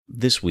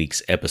This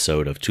week's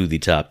episode of To the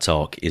Top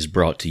Talk is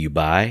brought to you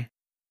by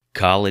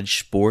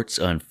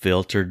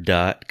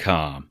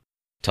CollegeSportsUnfiltered.com.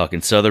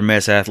 Talking Southern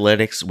Miss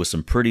athletics with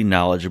some pretty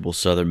knowledgeable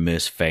Southern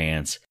Miss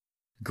fans.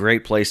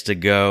 Great place to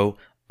go,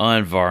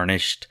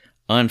 unvarnished,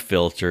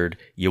 unfiltered.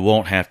 You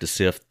won't have to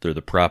sift through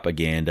the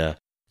propaganda.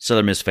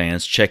 Southern Miss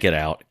fans, check it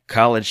out.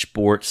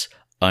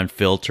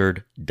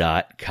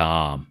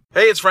 CollegeSportsUnfiltered.com.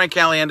 Hey, it's Frank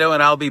Caliendo,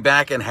 and I'll be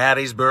back in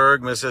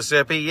Hattiesburg,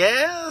 Mississippi.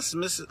 Yes,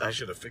 I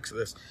should have fixed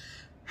this.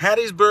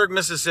 Hattiesburg,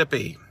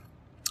 Mississippi,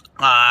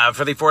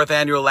 for the 4th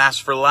annual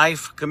Last for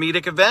Life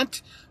comedic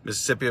event.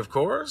 Mississippi, of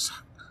course,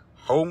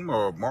 home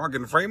of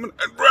Morgan Freeman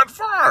and Brett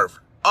Favre.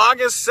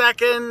 August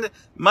 2nd,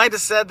 might have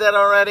said that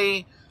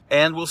already,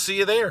 and we'll see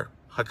you there.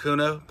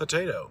 Hakuna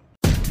Potato.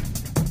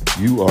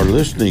 You are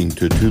listening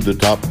to the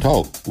Top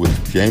Talk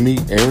with Jamie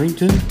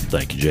Arrington.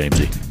 Thank you,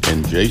 Jamesy.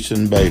 And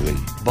Jason Bailey.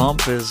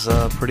 Bump is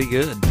pretty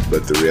good.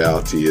 But the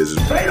reality is,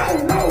 they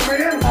don't know,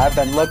 man. I've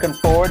been looking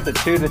forward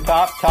to the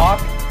Top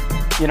Talk.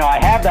 You know,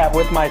 I have that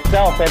with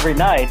myself every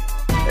night.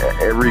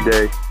 Every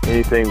day,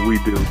 anything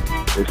we do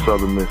is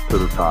Southern Miss to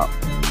the top.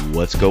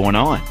 What's going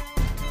on?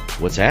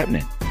 What's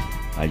happening?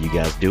 How you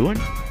guys doing?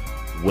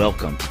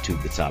 Welcome to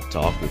the Top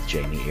Talk with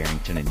Jamie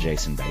Arrington and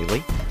Jason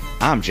Bailey.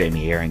 I'm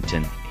Jamie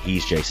Arrington.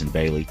 He's Jason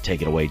Bailey.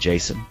 Take it away,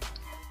 Jason.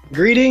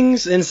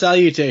 Greetings and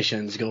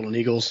salutations, Golden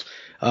Eagles.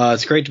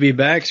 It's great to be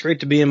back. It's great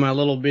to be in my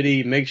little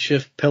bitty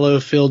makeshift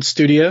pillow-filled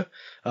studio.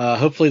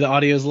 Hopefully the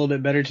audio is a little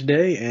bit better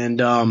today.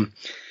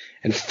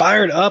 And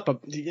fired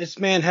up. This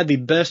man had the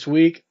best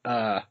week.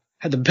 Had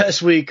the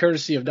best week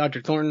courtesy of Dr.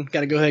 Thornton.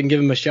 Got to go ahead and give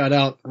him a shout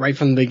out right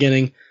from the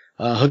beginning.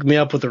 Hooked me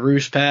up with the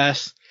Roost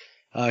Pass.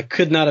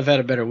 Could not have had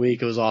a better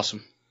week. It was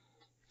awesome.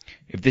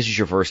 If this is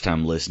your first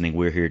time listening,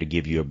 we're here to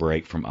give you a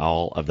break from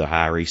all of the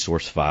high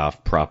resource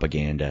 5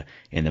 propaganda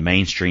in the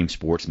mainstream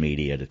sports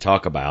media to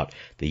talk about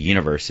the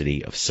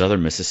University of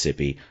Southern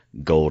Mississippi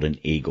Golden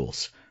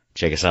Eagles.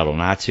 Check us out on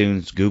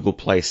iTunes, Google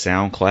Play,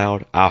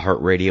 SoundCloud,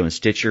 iHeartRadio, and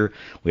Stitcher.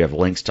 We have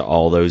links to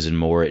all those and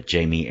more at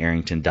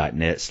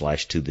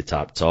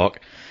jamiearrington.net/to-the-top-talk.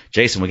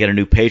 Jason, we got a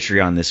new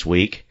Patreon this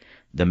week.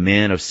 The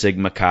men of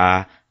Sigma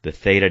Chi, the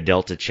Theta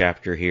Delta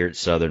chapter here at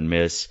Southern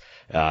Miss.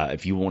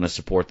 If you want to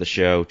support the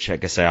show,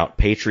 check us out,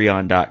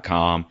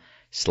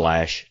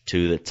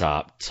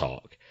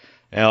 patreon.com/to-the-top-talk.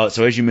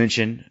 So as you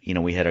mentioned,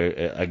 we had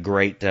a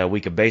great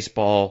week of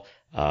baseball.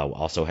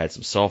 Also had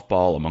some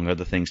softball, among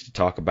other things to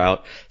talk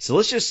about. So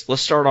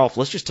let's start off.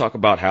 Let's just talk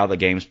about how the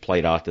games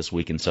played out this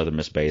week in Southern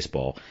Miss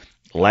baseball.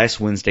 Last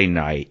Wednesday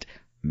night,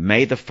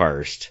 May the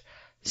 1st,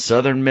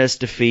 Southern Miss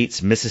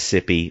defeats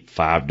Mississippi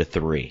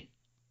 5-3.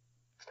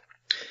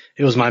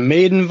 It was my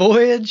maiden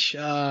voyage,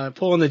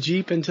 pulling the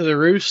Jeep into the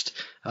Roost,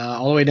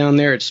 all the way down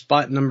there at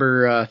spot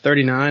number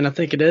 39, I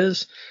think it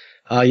is.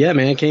 Yeah,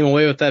 man, came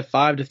away with that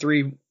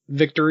 5-3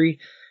 victory.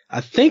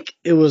 I think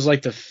it was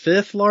like the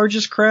 5th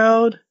largest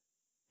crowd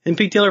in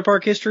Pete Taylor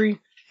Park history,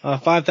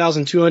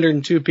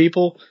 5,202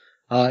 people.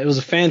 It was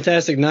a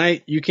fantastic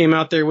night. You came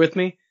out there with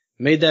me,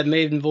 made that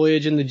maiden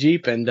voyage in the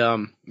Jeep, and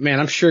man,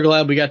 I'm sure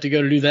glad we got to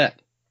go to do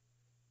that.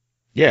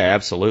 Yeah,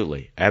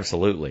 absolutely.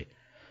 Absolutely.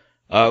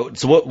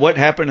 So what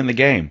happened in the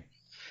game?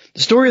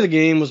 The story of the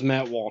game was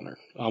Matt Wallner.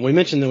 We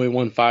mentioned that we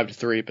won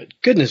 5-3, but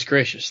goodness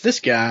gracious, this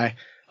guy,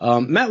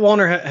 Matt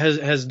Wallner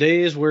has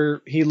days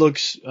where he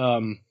looks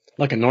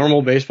like a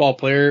normal baseball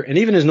player, and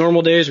even his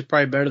normal days are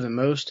probably better than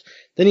most.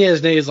 Then he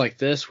has days like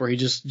this where he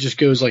just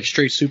goes like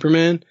straight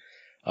Superman.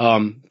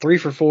 3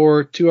 for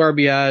 4, 2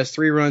 RBIs,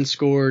 3 runs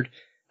scored.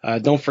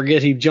 Don't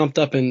forget he jumped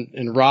up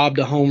and robbed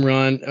a home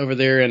run over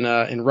there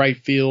in right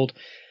field.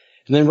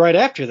 And then right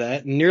after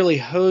that, nearly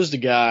hosed a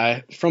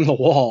guy from the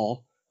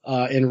wall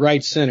in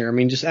right center. I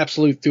mean, just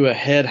absolute threw a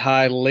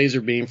head-high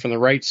laser beam from the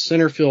right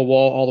center field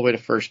wall all the way to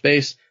first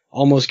base,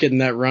 almost getting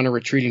that runner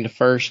retreating to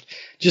first.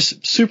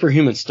 Just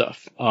superhuman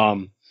stuff.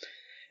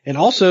 And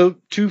also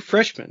 2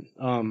 freshmen,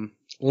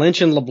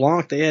 Lynch and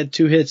LeBlanc, they had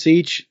 2 hits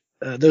each.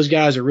 Those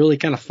guys are really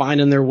kind of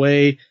finding their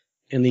way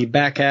in the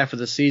back half of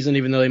the season,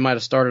 even though they might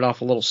have started off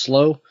a little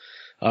slow.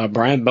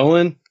 Bryant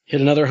Bowen hit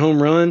another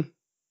home run.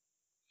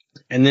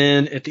 And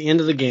then at the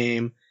end of the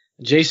game,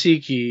 J.C.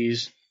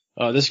 Keys,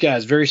 this guy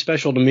is very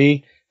special to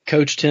me.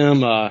 Coached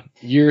him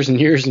years and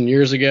years and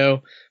years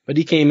ago, but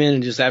he came in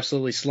and just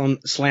absolutely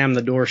slammed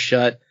the door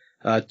shut.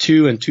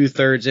 2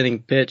 2/3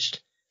 inning pitched,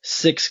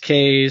 6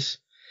 Ks.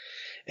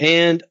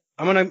 And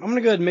I'm gonna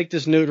go ahead and make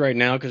this note right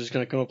now because it's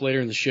gonna come up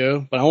later in the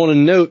show. But I want to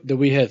note that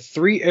we had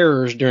 3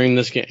 errors during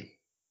this game.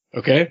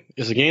 Okay,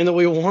 it's a game that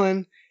we won,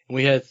 and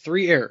we had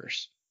 3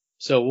 errors.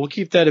 So we'll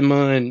keep that in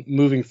mind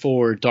moving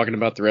forward, talking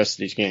about the rest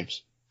of these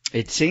games.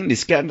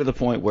 It's gotten to the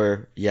point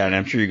where, yeah, and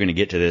I'm sure you're going to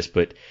get to this,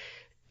 but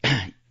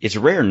it's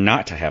rare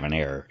not to have an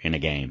error in a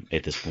game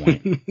at this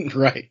point.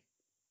 Right.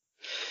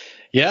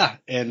 Yeah,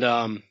 and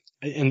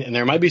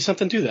there might be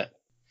something to that.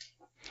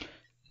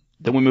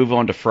 Then we move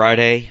on to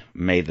Friday,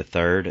 May the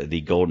 3rd,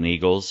 the Golden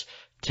Eagles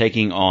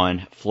taking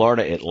on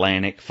Florida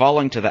Atlantic,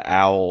 falling to the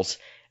Owls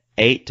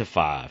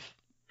 8-5.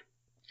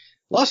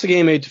 Lost the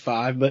game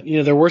 8-5, but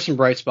there were some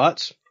bright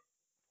spots.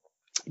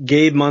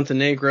 Gabe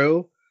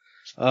Montenegro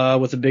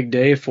with a big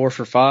day, 4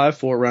 for 5,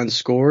 4 runs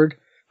scored.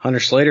 Hunter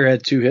Slater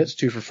had 2 hits,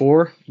 2 for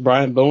 4.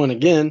 Bryant Bowen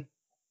again,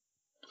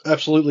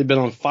 absolutely been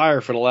on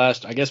fire for the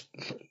last, I guess,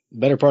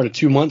 better part of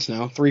 2 months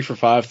now. 3 for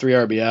 5, 3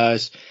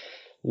 RBIs.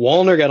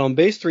 Wallner got on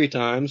base 3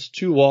 times,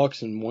 2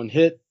 walks and 1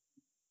 hit.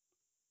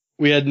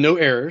 We had no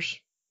errors,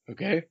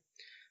 okay?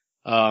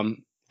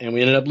 And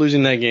we ended up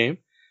losing that game.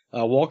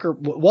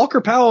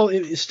 Walker Powell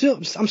is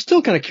I'm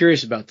still kind of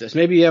curious about this.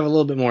 Maybe you have a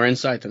little bit more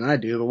insight than I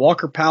do, but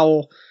Walker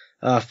Powell,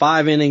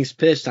 5 innings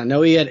pitched. I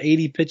know he had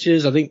 80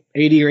 pitches, I think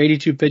 80 or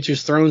 82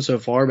 pitches thrown so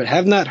far, but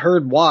have not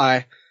heard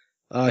why,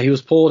 he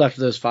was pulled after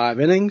those 5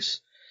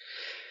 innings.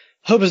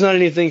 Hope it's not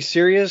anything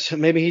serious.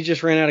 Maybe he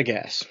just ran out of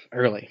gas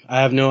early.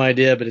 I have no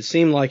idea, but it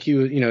seemed like he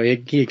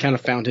had kind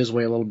of found his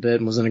way a little bit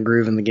and was in a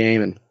groove in the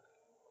game. And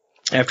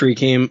after he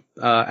came,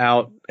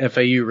 out,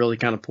 FAU really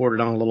kind of poured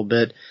it on a little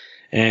bit.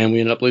 And we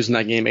ended up losing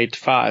that game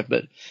 8-5.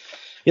 But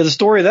yeah, the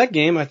story of that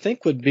game, I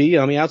think, would be,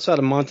 outside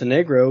of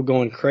Montenegro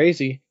going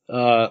crazy,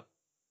 why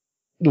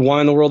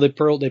in the world they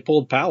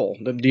pulled Powell?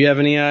 Do you have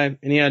any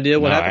idea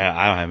what happened?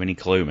 I don't have any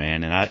clue,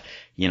 man. And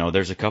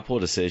there's a couple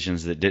of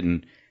decisions that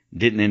didn't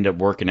end up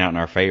working out in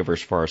our favor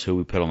as far as who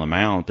we put on the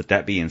mound. But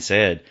that being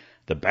said,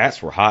 the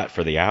bats were hot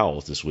for the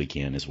Owls this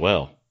weekend as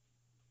well.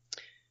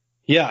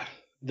 Yeah,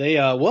 they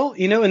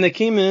and they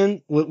came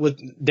in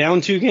with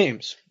down 2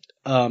 games.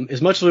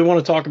 As much as we want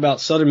to talk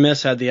about Southern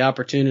Miss had the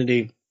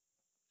opportunity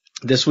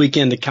this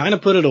weekend to kind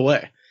of put it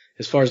away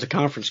as far as the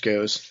conference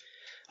goes.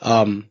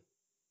 FAU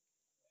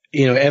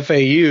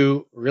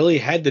really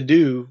had to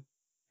do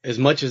as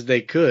much as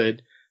they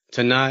could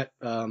to not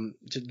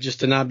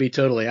be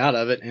totally out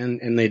of it,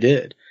 and they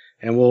did.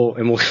 And we'll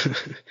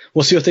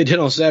we'll see what they did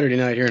on Saturday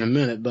night here in a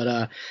minute.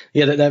 But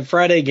that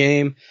Friday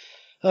game,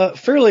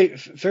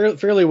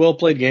 fairly well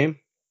played game.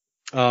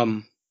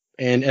 And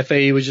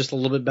FAU was just a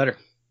little bit better.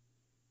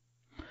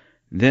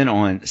 Then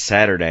on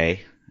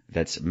Saturday,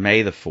 that's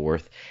May the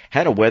 4th,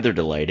 had a weather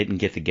delay, didn't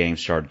get the game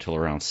started until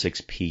around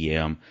 6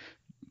 p.m.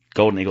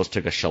 Golden Eagles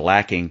took a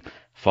shellacking,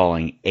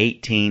 falling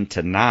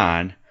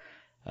 18-9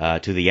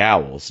 to the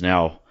Owls.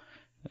 Now,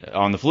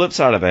 on the flip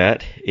side of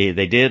that,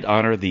 they did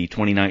honor the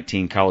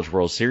 2019 College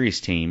World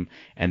Series team,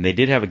 and they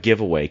did have a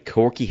giveaway,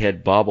 Corky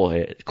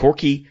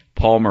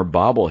Palmer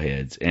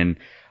bobbleheads. And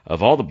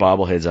of all the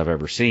bobbleheads I've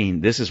ever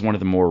seen, this is one of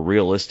the more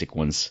realistic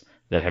ones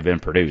that have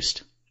been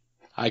produced.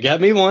 I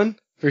got me one,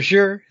 for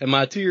sure, and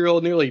my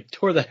 2-year-old nearly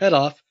tore the head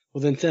off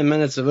within 10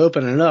 minutes of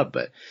opening it up,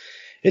 but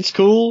it's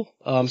cool.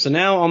 So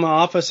now on my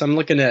office, I'm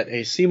looking at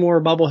a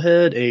Seymour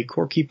bobblehead, a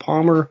Corky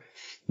Palmer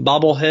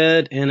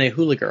bobblehead, and a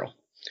Hula Girl.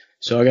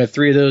 So I got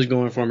 3 of those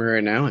going for me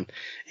right now, and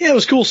yeah, it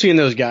was cool seeing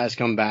those guys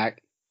come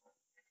back.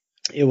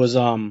 It was,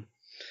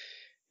 it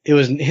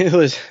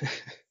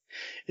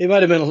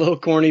might have been a little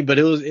corny, but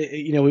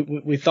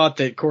we thought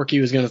that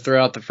Corky was going to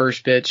throw out the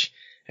first pitch.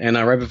 And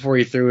right before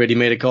he threw it, he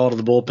made a call to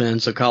the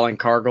bullpen, so Colin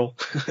Cargill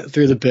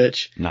threw the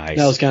pitch. Nice.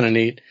 That was kind of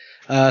neat.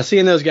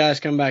 Seeing those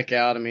guys come back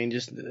out,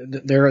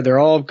 they're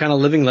all kind of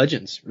living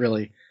legends,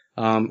 really.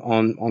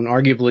 On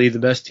arguably the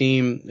best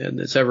team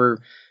that's ever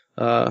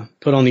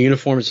put on the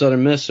uniform at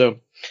Southern Miss. So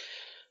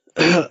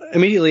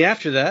immediately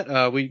after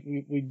that,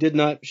 we did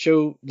not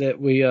show that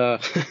we're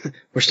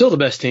still the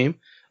best team,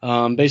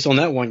 based on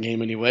that one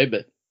game anyway.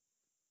 But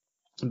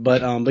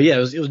yeah,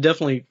 it was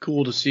definitely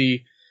cool to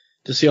see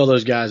all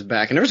those guys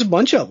back. And there was a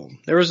bunch of them.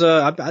 There was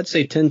I'd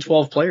say 10,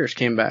 12 players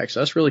came back. So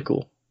that's really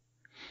cool.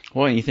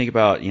 Well, and you think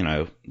about,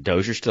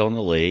 Dozier's still in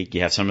the league.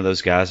 You have some of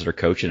those guys that are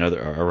coaching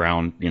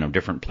around,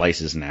 different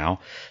places now.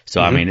 So,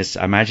 mm-hmm.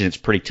 I imagine it's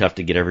pretty tough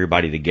to get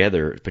everybody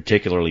together,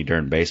 particularly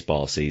during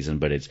baseball season,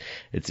 but it's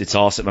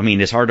awesome.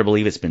 It's hard to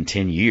believe it's been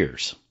 10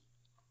 years.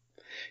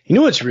 You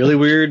know what's really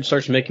weird,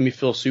 starts making me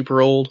feel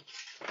super old,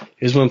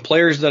 is when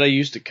players that I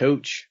used to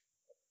coach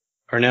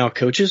are now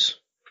coaches.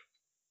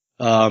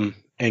 And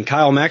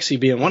Kyle Maxey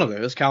being one of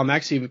those. Kyle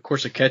Maxey, of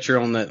course, a catcher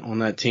on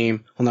that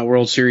team, on that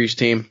World Series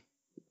team.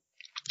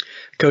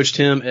 Coached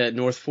him at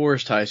North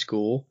Forest High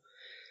School.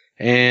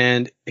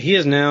 And he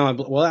is now,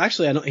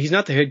 he's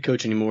not the head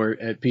coach anymore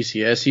at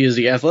PCS. He is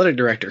the athletic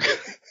director.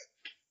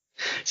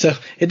 So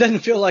it doesn't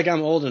feel like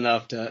I'm old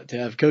enough to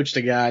have coached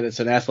a guy that's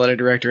an athletic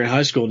director in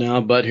high school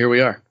now, but here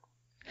we are.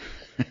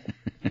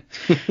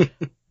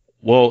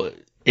 Well,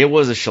 it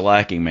was a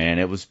shellacking, man.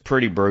 It was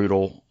pretty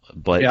brutal,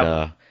 but,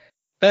 yep.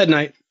 Bad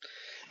night.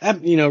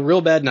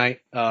 Real bad night.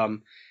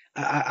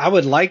 I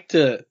would like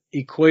to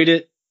equate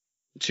it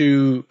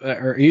to,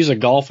 or use a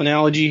golf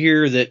analogy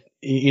here that,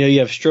 you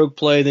have stroke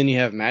play, then you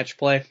have match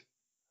play.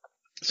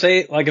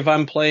 Say, like if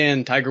I'm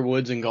playing Tiger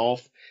Woods in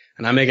golf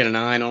and I'm making a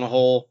 9 on a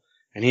hole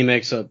and he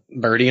makes a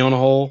birdie on a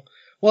hole,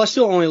 well, I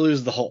still only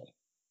lose the hole.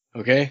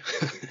 Okay.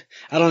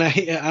 I don't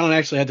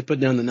actually have to put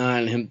down the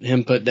 9 and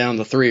him put down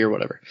the 3 or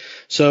whatever.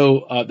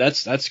 So,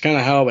 that's kind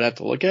of how I would have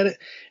to look at it.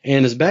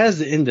 And as bad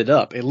as it ended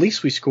up, at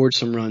least we scored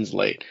some runs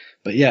late.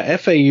 But yeah,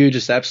 FAU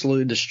just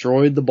absolutely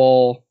destroyed the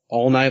ball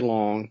all night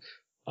long.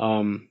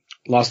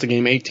 Lost the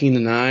game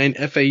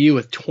 18-9. FAU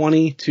with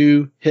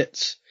 22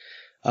 hits.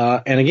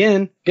 And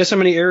again, guess how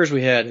many errors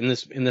we had in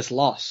this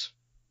loss?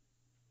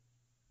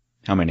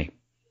 How many?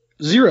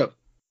 0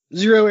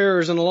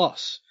 errors in the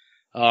loss.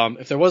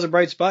 If there was a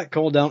bright spot,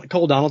 Cole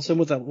Donaldson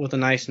with a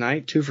nice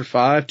night, 2 for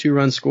 5, 2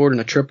 runs scored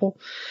and a triple.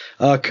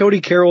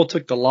 Cody Carroll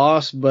took the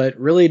loss, but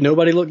really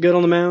nobody looked good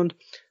on the mound.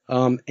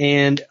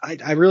 And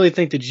I really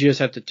think that you just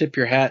have to tip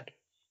your hat.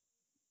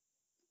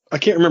 I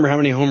can't remember how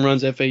many home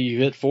runs FAU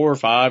hit, 4 or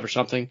 5 or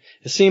something.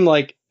 It seemed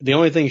like the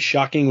only thing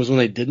shocking was when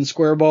they didn't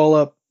square a ball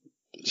up.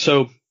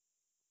 So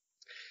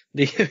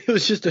it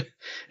was just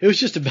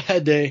a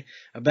bad day,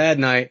 a bad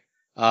night.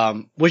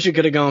 Wish it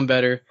could have gone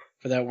better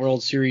for that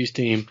World Series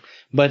team,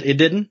 but it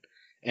didn't.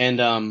 And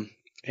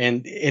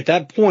at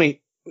that point,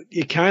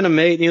 it kind of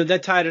made,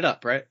 that tied it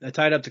up, right? That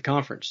tied up the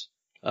conference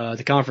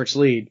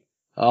lead.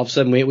 All of a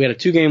sudden we had a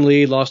 2-game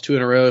lead, lost 2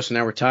 in a row. So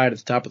now we're tied at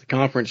the top of the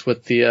conference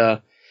with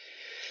the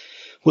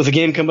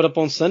game coming up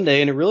on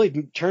Sunday. And it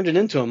really turned it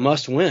into a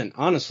must win,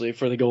 honestly,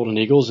 for the Golden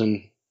Eagles.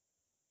 And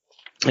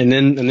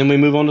then we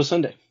move on to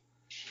Sunday.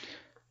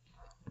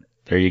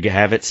 There you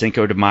have it,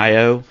 Cinco de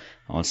Mayo.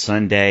 On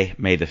Sunday,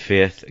 May the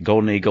 5th,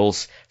 Golden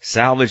Eagles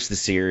salvaged the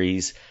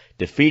series,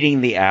 defeating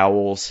the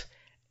Owls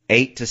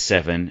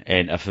 8-7,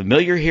 and a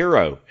familiar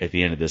hero at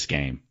the end of this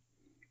game.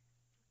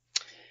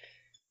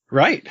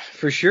 Right,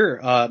 for sure.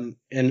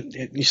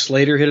 And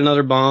Slater hit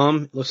another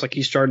bomb. Looks like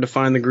he's starting to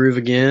find the groove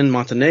again.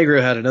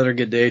 Montenegro had another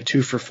good day,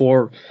 2 for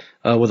 4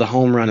 with a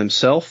home run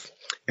himself.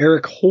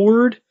 Eric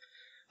Horde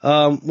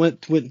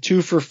went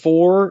 2 for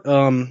 4.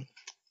 I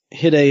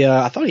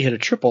thought he hit a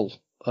triple.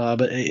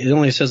 But it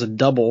only says a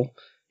double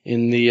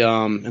in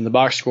the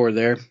box score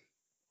there.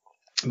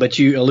 But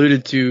you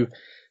alluded to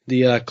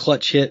the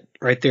clutch hit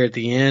right there at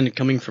the end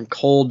coming from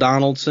Cole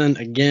Donaldson.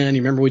 Again,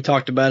 you remember we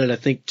talked about it, I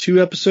think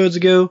 2 episodes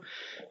ago,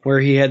 where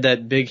he had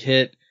that big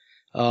hit.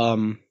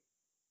 I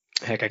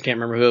can't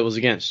remember who it was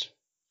against.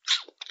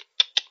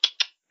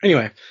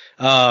 Anyway,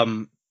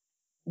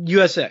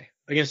 USA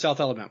against South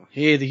Alabama.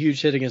 He had the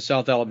huge hit against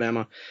South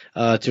Alabama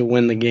to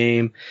win the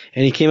game.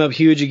 And he came up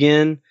huge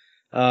again.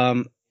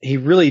 He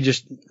really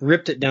just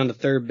ripped it down to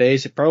third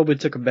base. It probably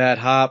took a bad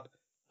hop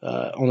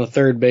on the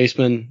third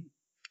baseman,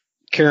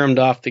 caromed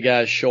off the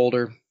guy's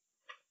shoulder.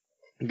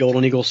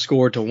 Golden Eagles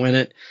scored to win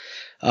it.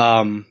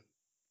 And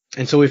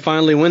so we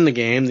finally win the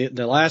game.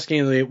 The last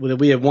game that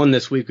we have won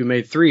this week, we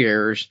made 3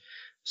 errors.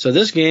 So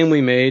this game we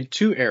made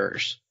 2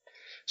 errors.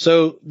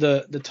 So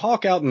the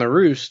talk out in the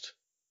roost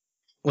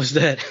was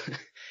that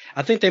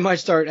I think they might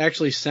start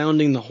actually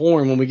sounding the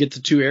horn when we get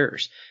to 2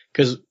 errors,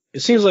 because it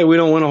seems like we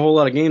don't win a whole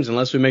lot of games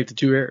unless we make the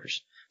 2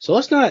 errors. So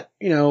let's not,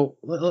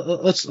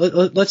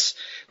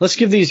 let's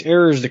give these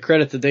errors the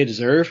credit that they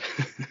deserve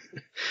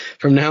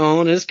from now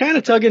on. And it's kind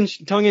of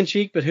tongue in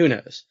cheek, but who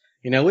knows?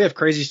 We have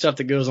crazy stuff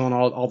that goes on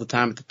all the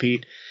time at the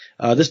Pete.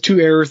 This 2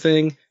 error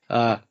thing,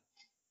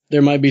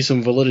 there might be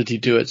some validity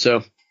to it.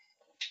 So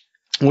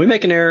when we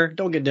make an error,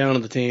 don't get down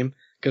on the team,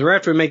 because right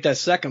after we make that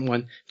second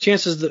one,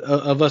 chances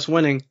of us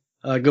winning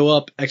go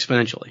up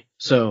exponentially.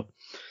 So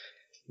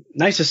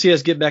nice to see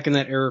us get back in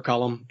that error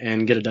column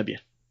and get a W.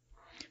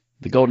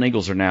 The Golden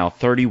Eagles are now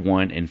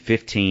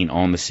 31-15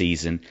 on the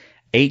season,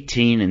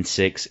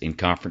 18-6 in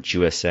Conference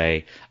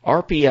USA.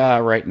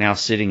 RPI right now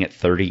sitting at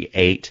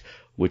 38,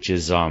 which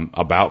is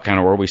about kind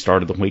of where we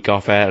started the week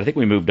off at. I think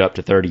we moved up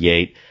to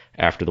 38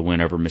 after the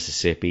win over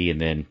Mississippi, and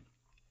then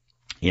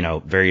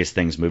various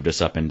things moved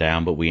us up and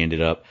down, but we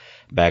ended up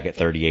back at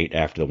 38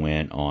 after the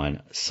win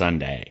on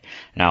Sunday.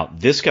 Now,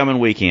 this coming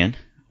weekend,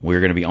 we're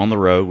going to be on the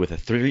road with a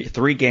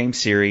three-game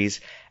series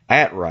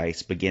at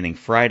Rice beginning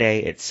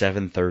Friday at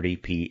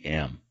 7:30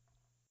 p.m.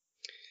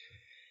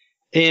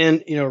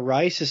 And,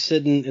 Rice is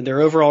sitting,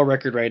 their overall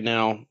record right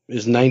now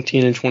is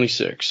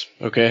 19-26.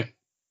 Okay.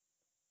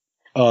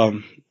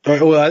 Well,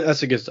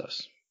 that's against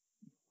us.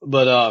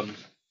 But,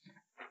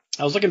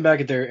 I was looking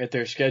back at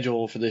their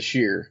schedule for this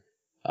year,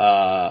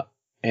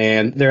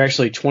 and they're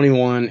actually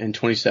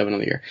 21-27 on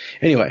the year.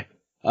 Anyway,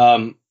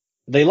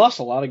 they lost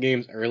a lot of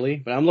games early,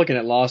 but I'm looking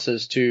at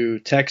losses to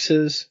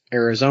Texas,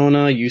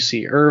 Arizona,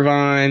 UC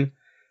Irvine.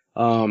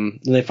 And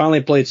they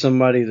finally played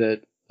somebody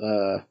that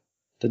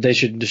they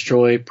should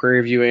destroy,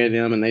 Prairie View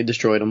A&M, and they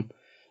destroyed them.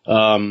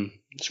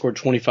 Scored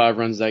 25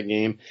 runs that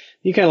game.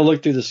 You kind of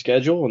look through the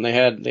schedule, and they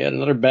had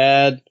another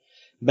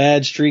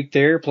bad streak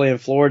there playing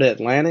Florida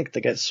Atlantic. They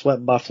got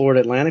swept by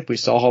Florida Atlantic. We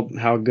saw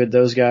how good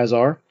those guys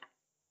are.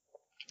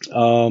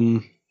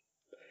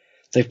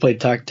 They've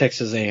played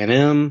Texas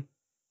A&M.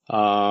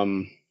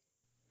 And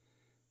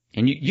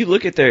you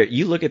look at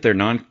their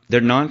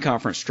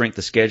non-conference strength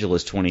of schedule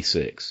is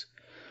 26.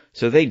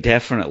 So they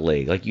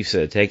definitely, like you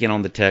said, taking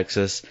on the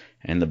Texas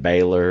and the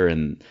Baylor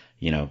and,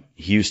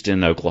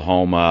 Houston,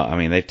 Oklahoma. I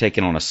mean, they've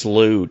taken on a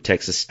slew,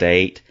 Texas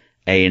State,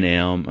 A&M.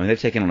 I mean, they've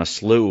taken on a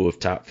slew of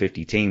top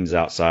 50 teams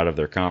outside of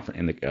their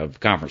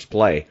conference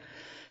play.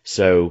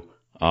 So,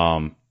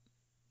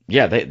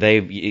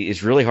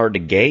 it's really hard to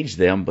gauge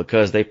them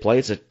because they play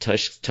a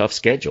tough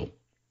schedule.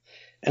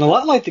 And a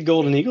lot like the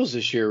Golden Eagles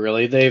this year,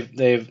 really, they've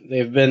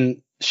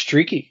been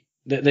streaky.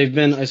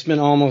 It's been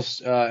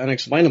almost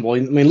unexplainable. I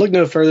mean, look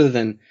no further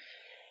than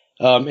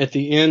at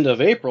the end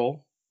of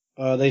April,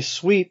 they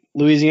sweep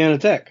Louisiana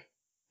Tech,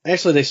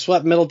 Actually, they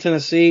swept Middle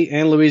Tennessee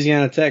and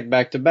Louisiana Tech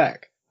back to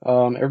back.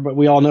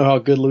 We all know how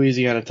good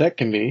Louisiana Tech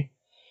can be.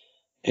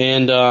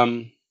 And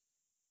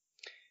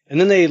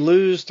then they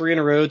lose 3 in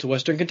a row to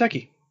Western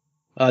Kentucky.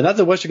 Not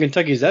that Western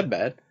Kentucky is that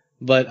bad,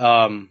 but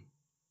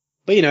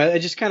it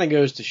just kind of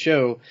goes to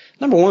show,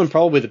 number one,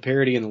 probably the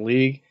parity in the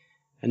league.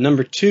 And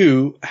number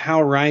two,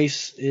 how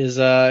Rice is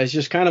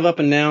just kind of up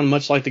and down,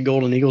 much like the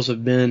Golden Eagles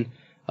have been,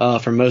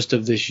 for most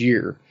of this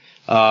year.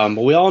 But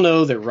we all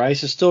know that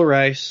Rice is still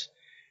Rice.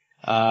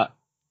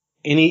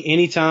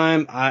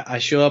 Anytime I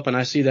show up and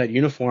I see that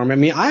uniform, I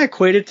mean, I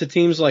equate it to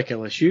teams like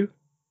LSU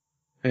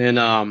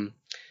and,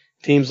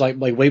 teams like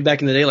way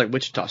back in the day, like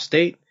Wichita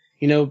State,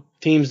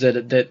 teams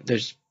that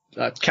there's,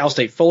 Cal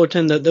State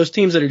Fullerton, those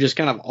teams that are just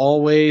kind of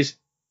always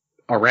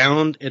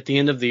around at the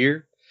end of the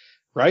year.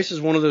 Rice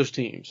is one of those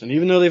teams. And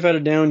even though they've had a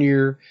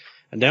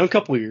down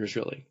couple of years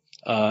really,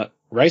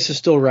 Rice is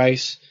still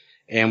Rice.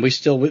 And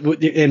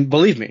and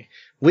believe me,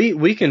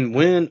 we can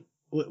win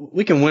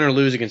or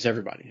lose against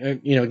everybody,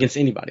 against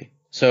anybody.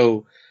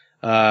 So,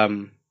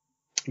 going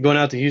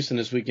out to Houston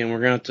this weekend,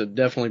 we're going to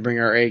definitely bring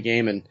our A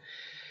game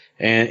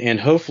and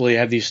hopefully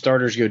have these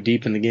starters go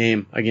deep in the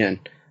game again,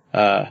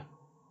 to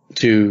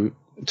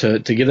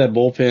give that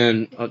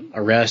bullpen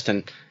a rest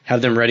and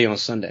have them ready on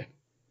Sunday.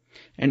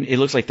 And it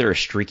looks like they're a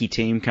streaky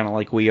team, kind of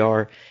like we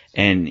are.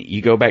 And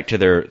you go back to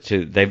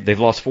they've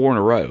lost 4 in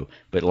a row,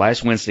 but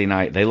last Wednesday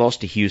night they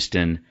lost to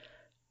Houston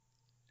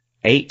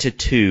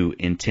 8-2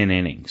 in 10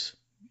 innings.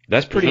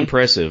 That's pretty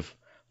impressive,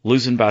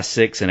 losing by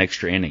 6 in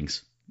extra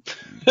innings.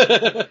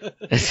 I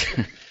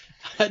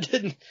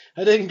didn't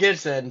get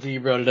that until you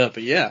brought it up,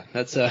 but yeah,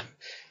 that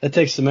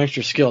takes some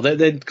extra skill.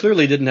 They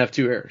clearly didn't have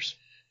 2 errors.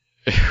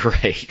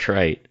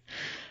 Right.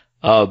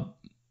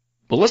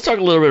 But let's talk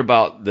a little bit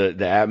about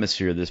the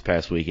atmosphere this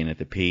past weekend at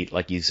the Pete.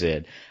 Like you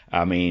said,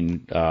 I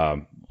mean,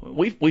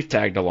 we've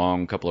tagged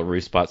along a couple of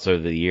roost spots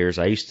over the years.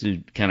 I used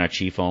to kind of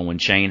chief on when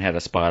Shane had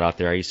a spot out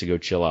there. I used to go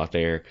chill out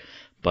there,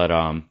 but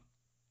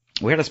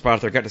we had a spot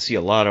out there. Got to see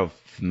a lot of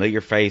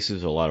familiar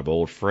faces, a lot of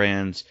old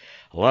friends,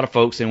 a lot of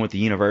folks in with the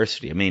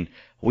university. I mean,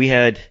 we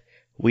had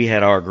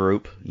our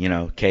group,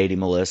 Katie,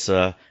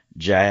 Melissa,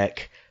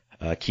 Jack,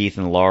 Keith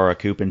and Laura,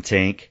 Coop and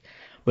Tink.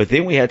 But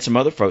then we had some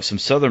other folks, some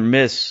Southern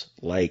Miss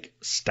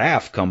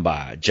staff come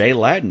by. Jay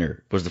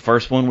Ladner was the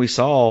first one we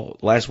saw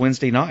last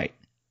Wednesday night.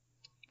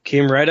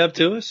 Came right up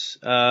to us.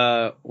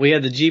 We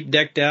had the Jeep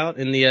decked out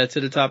in the To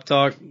the Top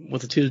Talk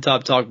with the To the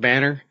Top Talk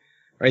banner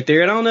right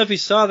there. And I don't know if he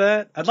saw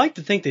that. I'd like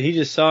to think that he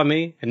just saw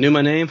me and knew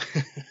my name,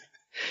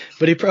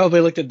 but he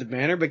probably looked at the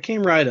banner. But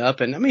came right up,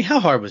 and I mean, how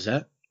hard was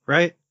that,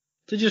 right?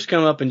 To just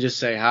come up and just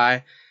say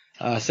hi,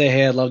 say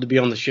hey, I'd love to be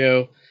on the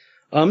show.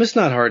 It's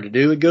not hard to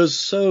do. It goes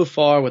so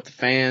far with the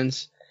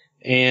fans,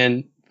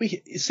 and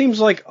it seems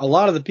like a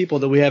lot of the people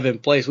that we have in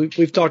place,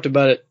 we've talked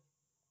about it,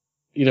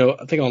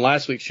 I think on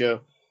last week's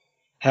show,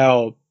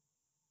 how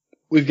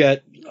we've got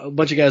a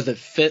bunch of guys that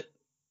fit,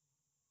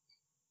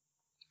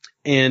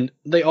 and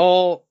they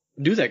all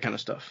do that kind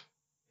of stuff.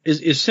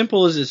 As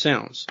simple as it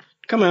sounds.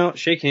 Come out,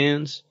 shake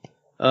hands,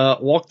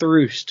 walk the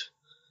roost.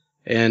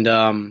 And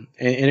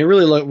it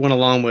really went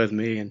along with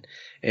me, and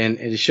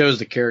it shows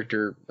the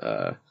character,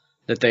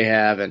 that they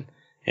have,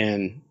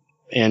 and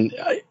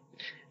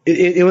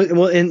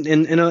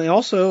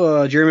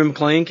also Jeremy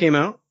McClain came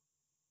out.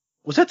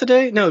 Was that the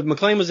day? No,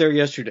 McClain was there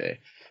yesterday.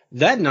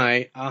 That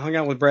night I hung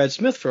out with Brad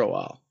Smith for a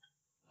while.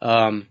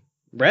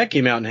 Brad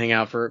came out and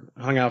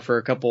hung out for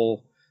a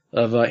couple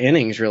of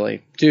innings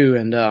really too,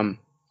 and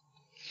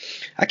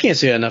I can't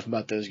say enough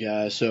about those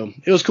guys. So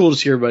it was cool to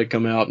see everybody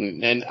come out,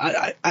 and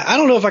I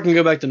don't know if I can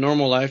go back to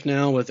normal life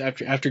now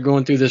after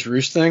going through this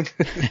roost thing.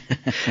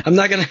 I'm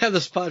not going to have the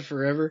spot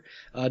forever.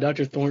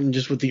 Dr. Thornton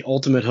just with the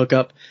ultimate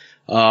hookup.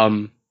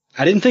 I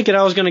didn't think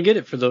I was going to get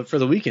it for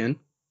the weekend,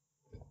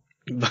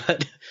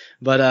 but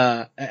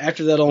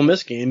after that Ole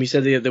Miss game, he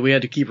said that we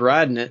had to keep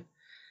riding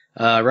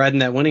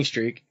that winning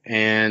streak,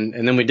 and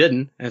then we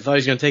didn't. And I thought he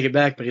was going to take it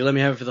back, but he let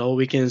me have it for the whole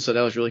weekend, so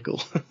that was really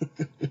cool.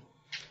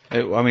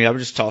 I mean, I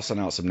was just tossing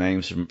out some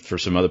names for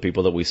some other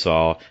people that we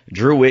saw.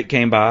 Drew Witt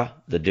came by,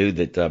 the dude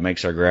that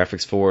makes our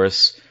graphics for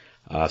us,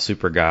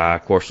 super guy.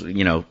 Of course,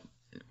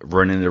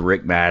 running into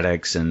Rick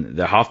Maddox and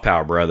the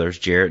Hoffpower brothers,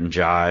 Jarrett and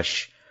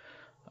Josh.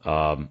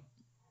 I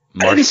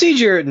didn't see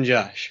Jarrett and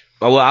Josh.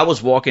 Oh, well, I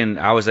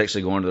was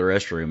actually going to the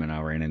restroom, and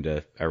I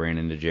ran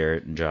into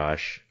Jarrett and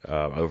Josh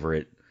over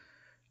at,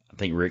 I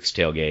think, Rick's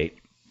tailgate.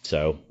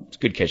 So it's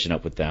good catching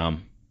up with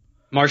them.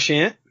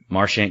 Marchant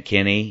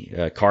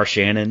Kenny, Carr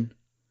Shannon.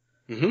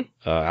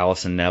 Mm-hmm.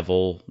 Allison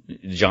Neville,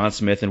 John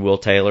Smith and Will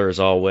Taylor as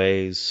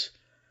always,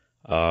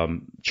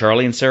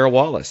 Charlie and Sarah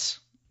Wallace.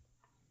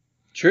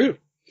 True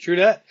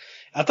that.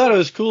 I thought it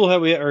was cool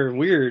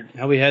weird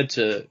how we had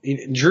to,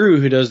 Drew,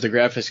 who does the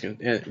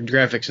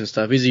graphics and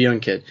stuff, he's a young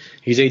kid.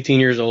 He's 18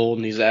 years old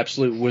and he's an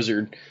absolute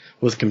wizard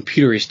with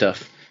computery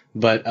stuff.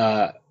 But,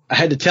 I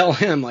had to tell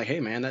him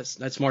hey man,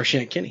 that's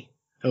Marchant Kenny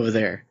over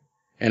there.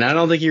 And I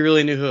don't think he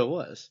really knew who it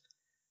was.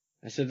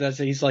 I said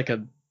he's like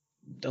a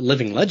a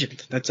living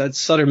legend. That's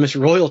Southern Miss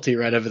royalty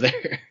right over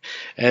there.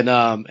 And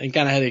kind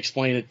of had to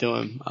explain it to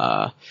him.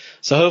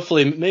 So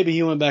hopefully maybe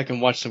he went back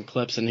and watched some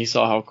clips and he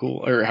saw how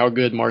cool or how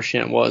good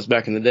Marchant was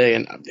back in the day.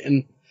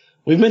 And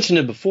we've mentioned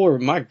it before.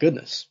 My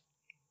goodness,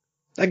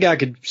 that guy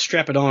could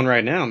strap it on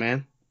right now,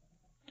 man.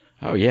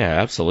 Oh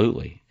yeah,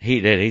 absolutely.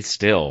 He did. He's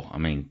still, I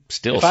mean,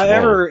 still. If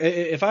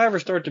I ever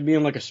start to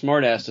being like a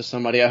smartass to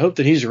somebody, I hope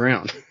that he's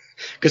around,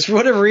 because for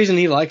whatever reason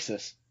he likes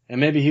this,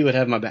 and maybe he would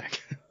have my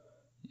back.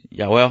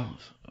 Yeah, well,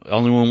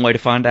 only one way to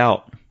find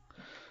out.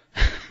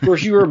 Of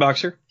course, you were a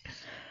boxer.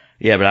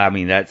 Yeah, but I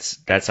mean that's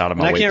out of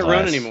my and weight I can't class.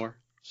 run anymore.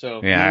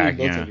 So Yeah, I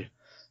both of can't. you.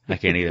 I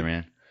can't either,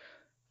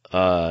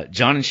 man.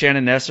 John and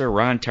Shannon Nesser,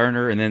 Ryan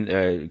Turner, and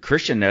then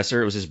Christian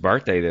Nesser. It was his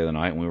birthday the other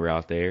night when we were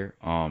out there.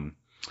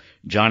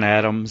 John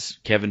Adams,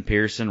 Kevin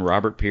Pearson,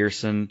 Robert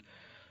Pearson,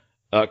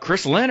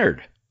 Chris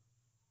Leonard.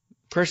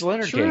 Chris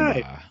Leonard That's came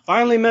right. by.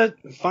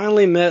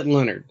 Finally met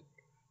Leonard,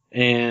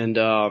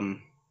 and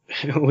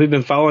we've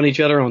been following each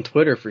other on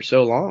Twitter for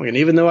so long. And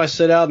even though I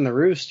sit out in the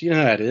roost, you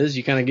know how it is.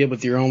 You kind of get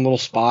with your own little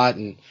spot,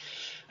 and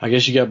I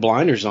guess you got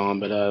blinders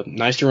on. But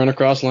nice to run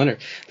across Leonard.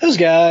 Those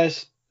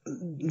guys,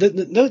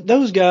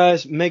 those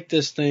guys make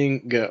this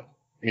thing go.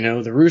 You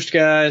know, the roost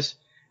guys.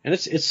 And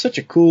it's such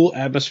a cool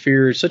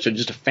atmosphere. It's such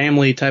just a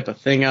family type of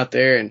thing out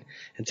there. And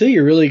until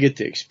you really get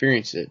to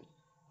experience it,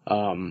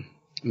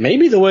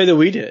 maybe the way that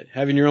we did,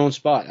 having your own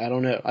spot, I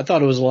don't know. I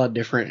thought it was a lot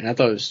different, and I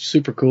thought it was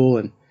super cool.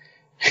 And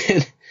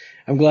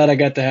I'm glad I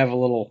got to have a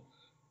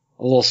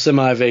little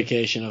semi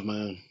vacation of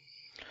my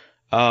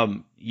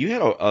own. You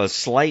had a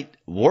slight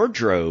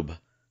wardrobe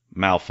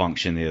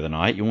malfunction the other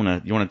night. You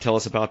wanna tell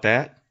us about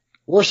that?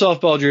 Wore a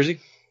softball jersey.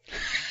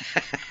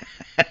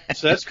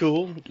 So that's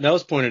cool. That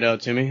was pointed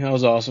out to me. That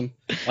was awesome.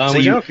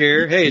 I don't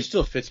care. Hey, it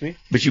still fits me.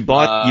 But you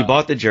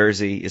bought the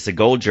jersey. It's a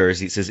gold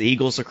jersey. It says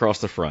Eagles across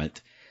the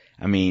front.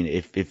 I mean,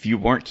 if you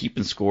weren't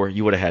keeping score,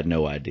 you would have had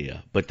no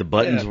idea. But the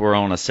buttons were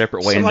on a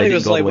separate way, Somebody and they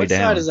was didn't go like, all the way "What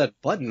down. side is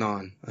that button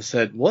on?" I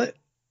said, "What?"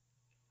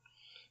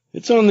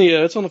 It's on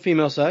the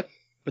female side,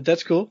 but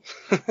that's cool.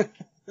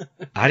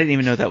 I didn't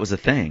even know that was a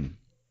thing.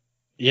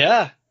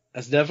 Yeah,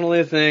 that's definitely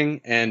a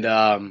thing.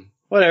 And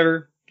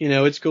whatever,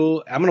 it's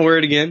cool. I'm gonna wear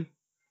it again.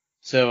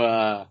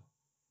 So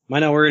might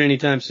not wear it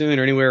anytime soon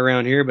or anywhere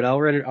around here, but I'll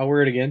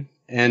wear it again.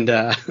 And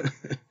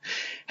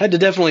had to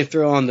definitely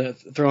throw on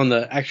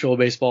the actual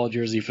baseball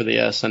jersey for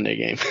the Sunday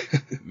game.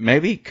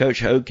 Maybe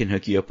Coach Hogue can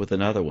hook you up with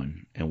another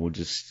one, and we'll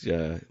just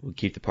we'll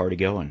keep the party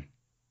going.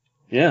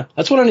 Yeah,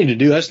 that's what I need to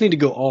do. I just need to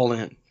go all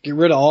in. Get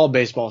rid of all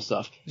baseball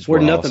stuff. Just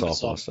wear wear all nothing but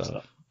softball softball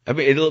stuff. I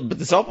mean, but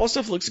the softball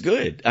stuff looks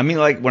good. I mean,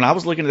 like when I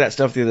was looking at that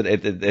stuff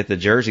at the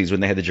jerseys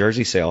when they had the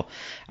jersey sale,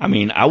 I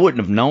mean, I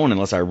wouldn't have known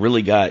unless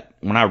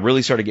when I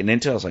really started getting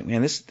into it. I was like,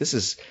 man, this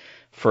is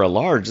for a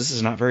large. This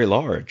is not very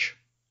large.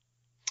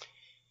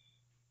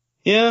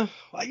 Yeah,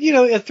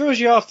 it throws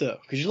you off though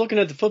because you're looking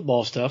at the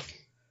football stuff,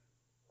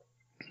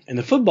 and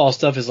the football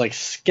stuff is like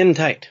skin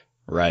tight.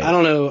 Right. I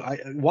don't know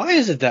why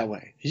is it that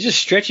way. It's just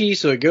stretchy,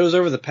 so it goes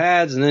over the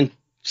pads and then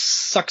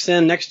sucks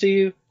in next to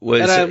you. Well,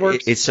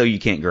 it's so you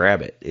can't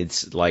grab it.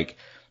 It's like,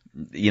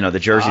 the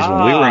jerseys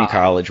when we were in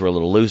college were a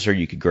little looser.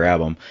 You could grab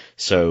them.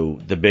 So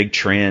the big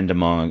trend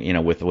among,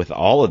 with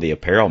all of the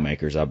apparel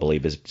makers, I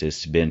believe, has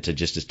just been to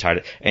just as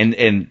tight.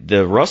 And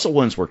the Russell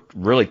ones were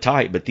really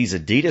tight, but these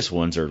Adidas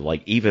ones are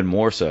like even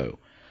more so.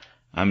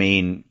 I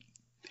mean,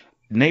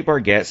 Nate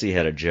Bargatze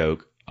had a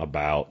joke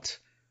about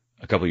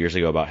a couple years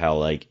ago about how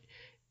like,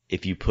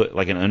 if you put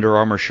like an Under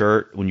Armour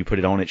shirt, when you put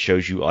it on, it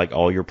shows you like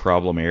all your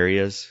problem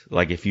areas.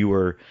 Like if you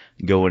were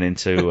going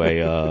into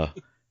a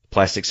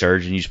plastic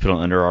surgeon, you just put on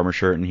an Under Armour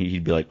shirt, and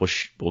he'd be like,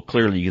 well,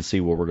 clearly you can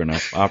see where we're going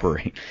to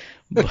operate.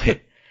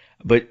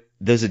 But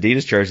those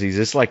Adidas jerseys,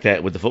 it's like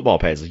that with the football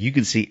pads. Like you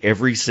can see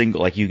every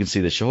single, like you can see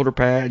the shoulder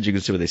pads, you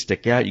can see where they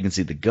stick out, you can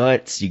see the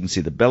guts, you can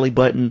see the belly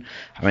button.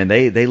 I mean,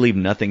 they leave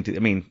nothing to. I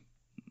mean,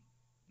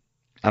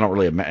 I don't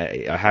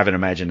really have an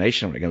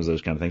imagination when it comes to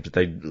those kind of things, but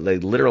they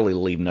literally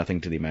leave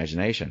nothing to the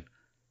imagination.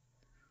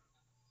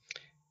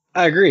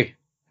 I agree.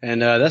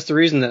 And that's the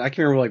reason that I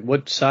can't remember like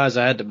what size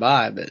I had to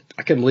buy, but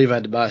I couldn't believe I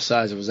had to buy a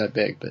size that was that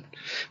big.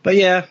 But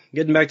yeah,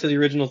 getting back to the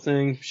original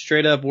thing,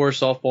 straight up wore a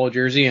softball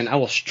jersey, and I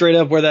will straight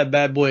up wear that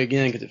bad boy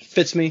again because it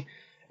fits me,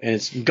 and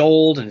it's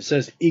gold, and it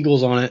says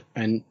Eagles on it,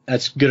 and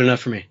that's good enough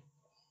for me.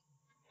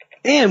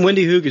 And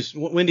Wendy Hoog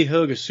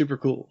is super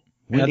cool.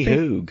 Wendy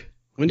Hoog.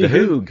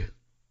 Hootie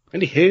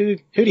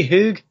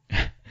Hoog.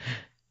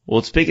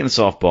 Well, speaking of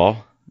softball,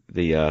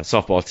 the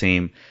softball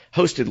team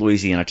hosted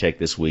Louisiana Tech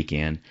this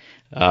weekend.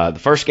 The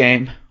first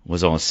game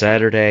was on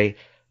Saturday,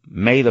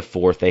 May the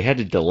 4th. They had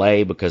to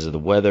delay because of the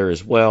weather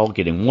as well,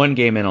 getting one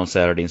game in on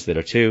Saturday instead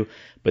of two,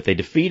 but they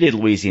defeated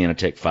Louisiana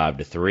Tech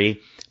 5-3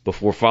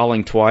 before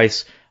falling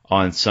twice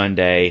on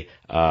Sunday,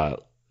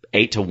 8-1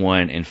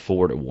 and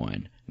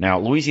 4-1. Now,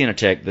 Louisiana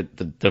Tech,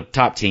 the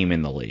top team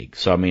in the league.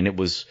 So, I mean,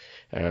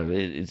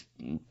 it's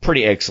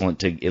pretty excellent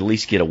to at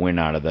least get a win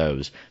out of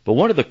those. But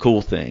one of the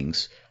cool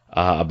things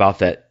about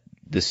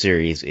this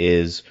series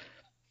is,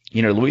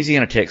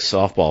 Louisiana Tech's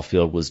softball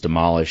field was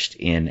demolished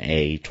in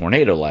a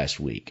tornado last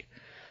week.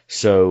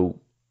 So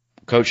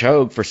Coach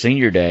Hogue, for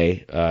Senior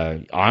Day,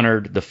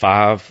 honored the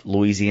 5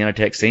 Louisiana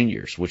Tech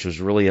seniors, which was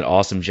really an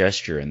awesome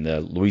gesture. And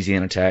the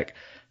Louisiana Tech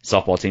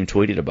softball team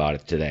tweeted about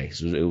it today.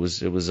 So it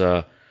was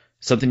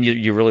something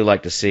you really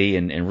like to see,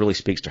 and really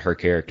speaks to her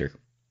character.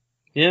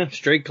 Yeah,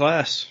 straight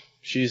class.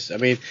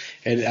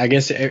 And I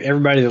guess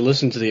everybody that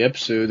listened to the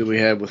episode that we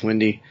had with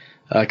Wendy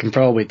can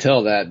probably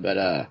tell that.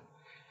 But,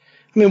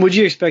 would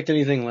you expect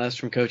anything less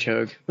from Coach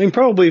Hogue?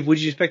 Probably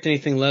would you expect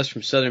anything less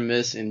from Southern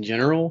Miss in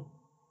general?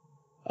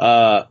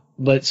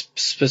 But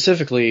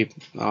specifically,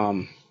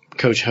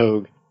 Coach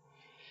Hogue.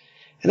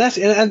 And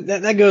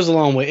that goes a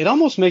long way. It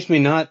almost makes me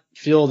not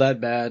feel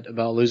that bad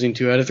about losing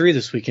 2 out of 3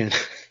 this weekend.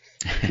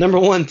 Number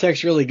 1,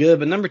 Tech's really good,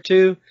 but number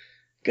 2,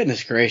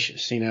 goodness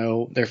gracious,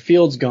 their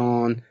field's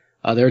gone.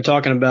 They were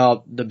talking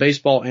about the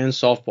baseball and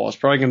softball. It's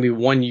probably going to be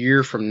 1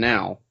 year from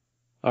now,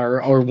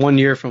 or 1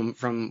 year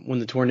from when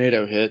the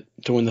tornado hit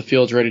to when the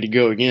field's ready to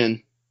go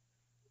again.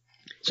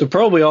 So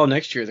probably all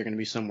next year they're going to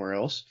be somewhere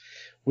else.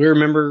 We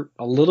remember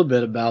a little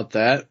bit about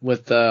that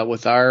with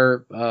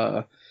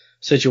our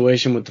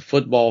situation with the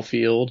football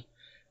field.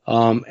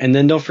 And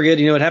then don't forget,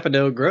 what happened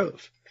to Oak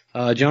Grove.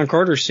 John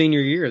Carter's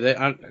senior year.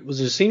 Was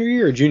it a senior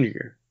year or junior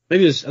year? I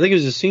think it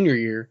was a senior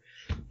year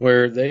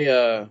where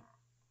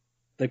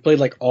they played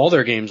like all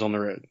their games on the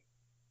road.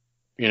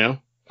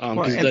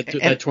 Because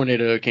that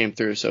tornado came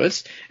through. So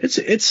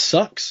it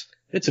sucks.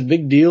 It's a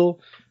big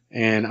deal,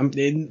 and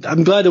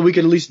I'm glad that we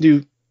could at least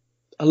do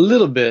a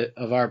little bit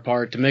of our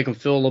part to make them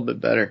feel a little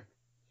bit better.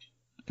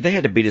 They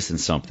had to beat us in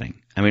something.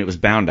 It was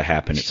bound to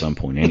happen at some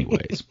point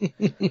anyways.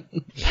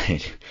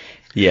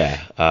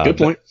 Yeah. Good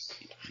point.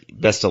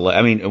 Best of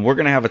luck. We're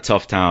going to have a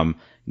tough time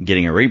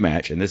getting a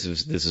rematch, and this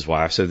is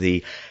why. So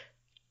the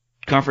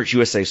Conference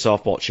USA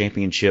Softball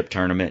Championship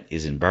Tournament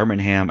is in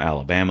Birmingham,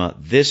 Alabama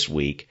this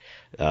week.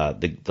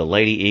 The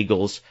Lady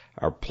Eagles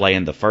are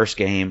playing the first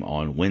game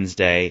on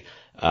Wednesday.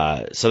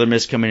 Southern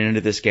Miss coming into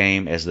this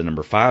game as the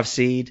number 5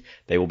 seed.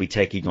 They will be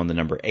taking on the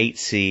number 8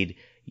 seed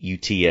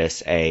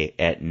UTSA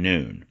at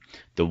noon.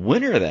 The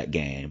winner of that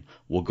game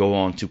will go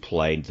on to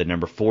play the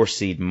number 4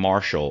 seed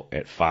Marshall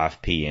at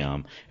 5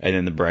 p.m. and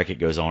then the bracket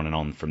goes on and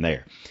on from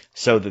there.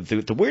 So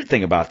the weird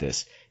thing about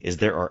this is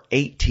there are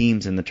 8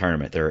 teams in the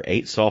tournament. There are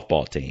 8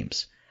 softball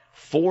teams.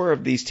 4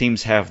 of these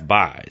teams have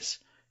byes.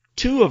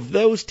 2 of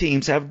those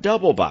teams have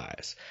double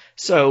byes.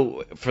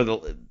 So for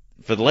the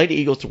Lady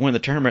Eagles to win the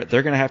tournament,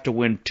 they're going to have to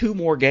win 2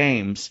 more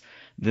games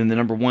than the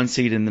number 1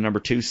 seed and the number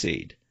 2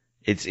 seed.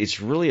 It's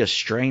really a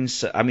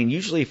strange.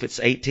 Usually if it's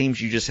 8 teams,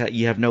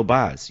 you have no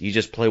byes. You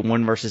just play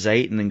 1 versus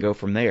 8 and then go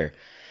from there.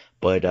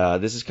 But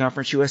this is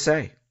Conference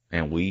USA,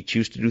 and we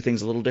choose to do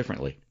things a little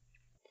differently.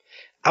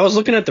 I was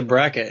looking at the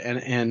bracket,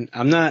 and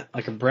I'm not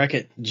like a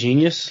bracket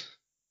genius,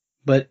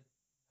 but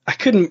I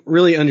couldn't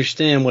really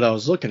understand what I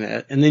was looking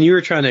at. And then you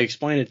were trying to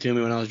explain it to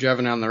me when I was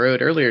driving down the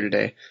road earlier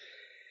today.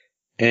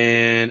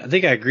 And I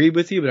think I agreed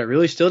with you, but I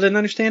really still didn't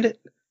understand it.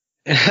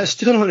 And I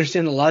still don't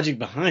understand the logic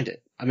behind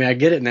it. I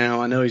get it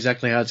now. I know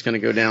exactly how it's going to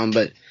go down,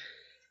 but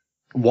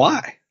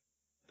why?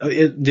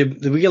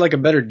 Did we get like a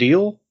better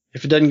deal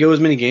if it doesn't go as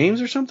many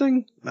games or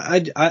something?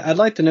 I'd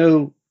like to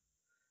know.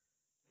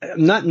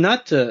 I'm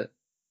not saying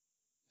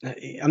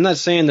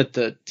that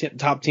the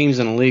top teams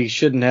in the league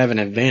shouldn't have an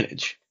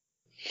advantage.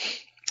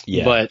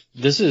 Yeah. But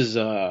this is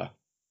a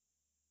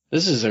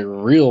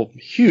real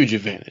huge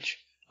advantage.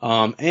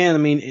 And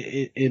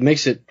it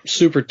makes it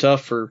super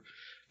tough for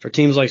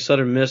teams like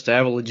Southern Miss to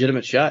have a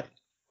legitimate shot.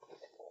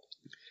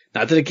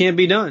 Not that it can't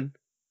be done,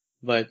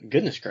 but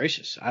goodness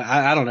gracious.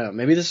 I don't know.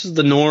 Maybe this is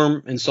the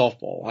norm in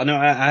softball. I know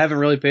I haven't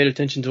really paid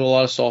attention to a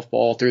lot of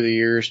softball through the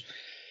years.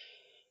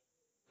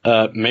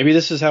 Maybe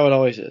this is how it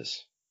always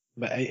is.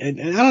 But I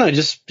don't know,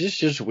 just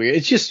weird.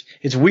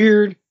 It's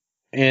weird,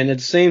 and at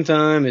the same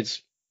time,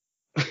 it's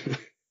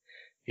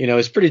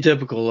it's pretty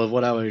typical of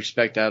what I would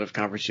expect out of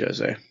Conference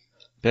USA.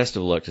 Best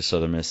of luck to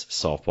Southern Miss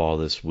softball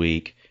this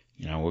week.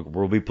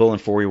 We'll be pulling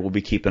for you. We'll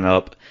be keeping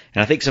up.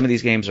 And I think some of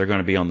these games are going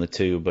to be on the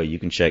tube, but you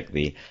can check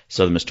the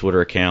Southern Miss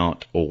Twitter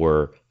account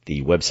or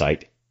the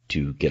website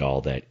to get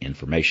all that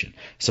information.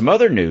 Some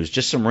other news,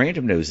 just some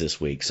random news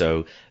this week.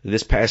 So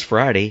this past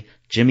Friday,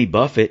 Jimmy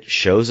Buffett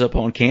shows up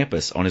on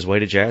campus on his way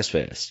to Jazz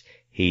Fest.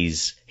 He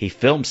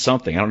filmed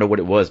something. I don't know what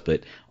it was,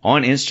 but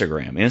on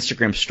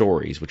Instagram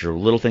stories, which are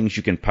little things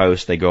you can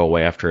post. They go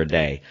away after a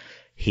day.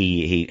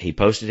 He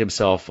posted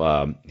himself.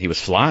 He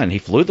was flying. He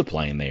flew the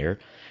plane there.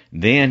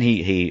 Then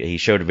he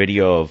showed a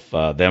video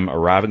of them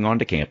arriving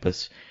onto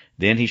campus.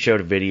 Then he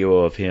showed a video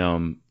of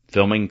him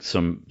filming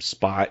some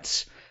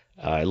spots.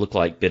 It looked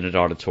like Bennett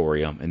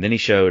Auditorium. And then he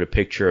showed a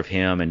picture of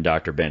him and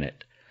Dr.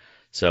 Bennett.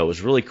 So it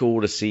was really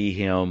cool to see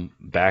him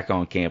back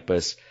on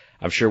campus.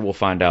 I'm sure we'll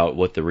find out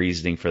what the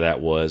reasoning for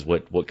that was,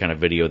 what kind of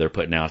video they're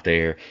putting out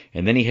there.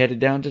 And then he headed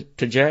down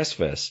to Jazz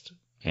Fest.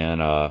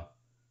 And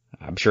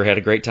I'm sure had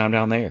a great time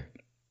down there.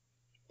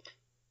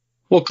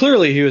 Well,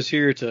 clearly he was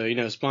here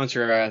to,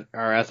 sponsor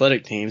our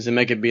athletic teams and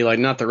make it be like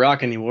not the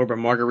Rock anymore, but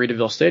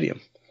Margaritaville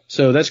Stadium.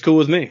 So that's cool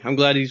with me. I'm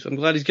glad he's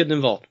getting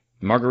involved.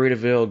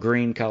 Margaritaville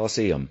Green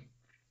Coliseum.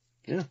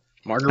 Yeah.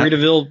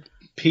 Margaritaville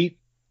Pete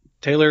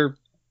Taylor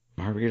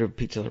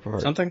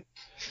Park. something?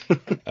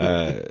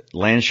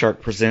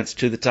 Landshark presents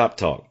To the Top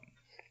Talk.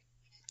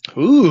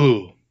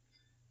 Ooh,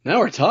 now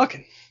we're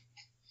talking.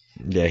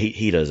 Yeah,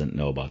 he doesn't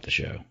know about the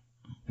show.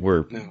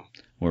 We're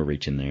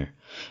reaching there.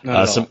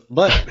 Not at all.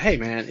 But hey,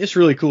 man, it's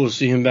really cool to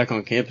see him back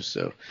on campus.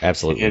 So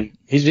absolutely, and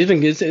he's been.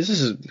 This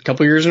is a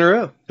couple years in a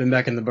row been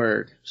back in the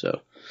Berg.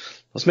 So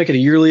let's make it a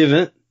yearly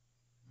event.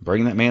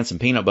 Bring that man some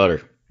peanut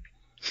butter.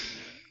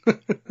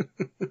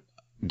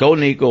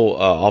 Golden Eagle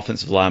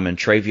offensive lineman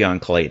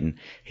Travion Clayton,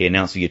 he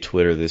announced via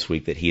Twitter this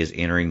week that he is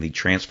entering the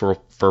transfer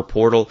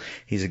portal.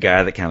 He's a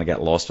guy that kind of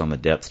got lost on the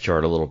depth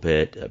chart a little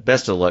bit.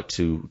 Best of luck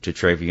to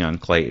Travion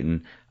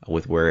Clayton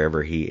with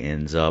wherever he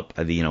ends up.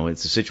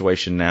 It's a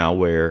situation now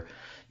where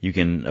you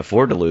can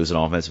afford to lose an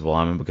offensive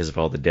lineman because of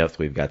all the depth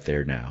we've got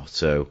there now.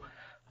 So,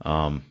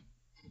 you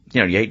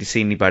hate to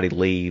see anybody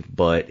leave,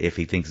 but if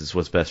he thinks it's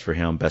what's best for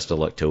him, best of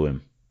luck to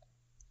him.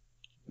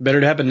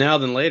 Better to happen now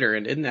than later.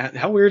 And isn't that,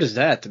 how weird is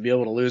that to be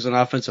able to lose an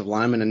offensive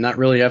lineman and not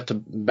really have to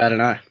bat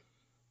an eye?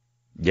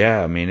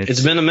 Yeah, I mean,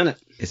 it's been a minute.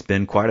 It's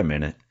been quite a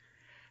minute.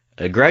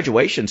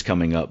 Graduation's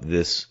coming up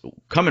this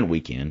coming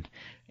weekend,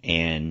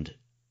 and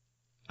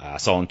I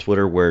saw on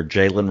Twitter where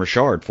Jalen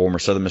Richard, former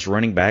Southern Miss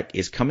running back,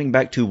 is coming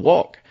back to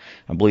walk.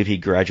 I believe he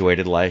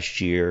graduated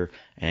last year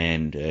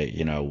and,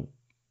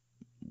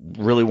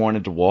 really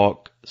wanted to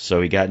walk.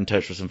 So he got in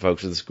touch with some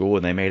folks at the school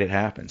and they made it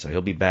happen. So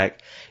he'll be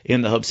back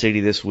in the Hub City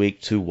this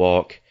week to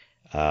walk,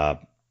 as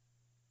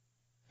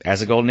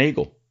a Golden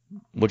Eagle,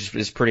 which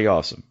is pretty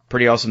awesome.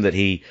 Pretty awesome that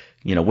he,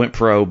 went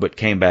pro, but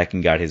came back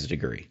and got his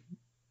degree.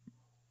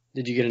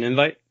 Did you get an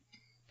invite?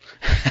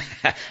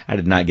 I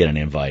did not get an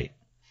invite.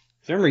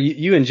 I remember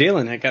you and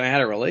Jalen had kind of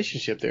had a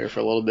relationship there for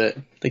a little bit.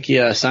 I think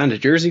he signed a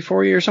jersey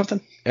for you or something.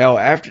 Oh,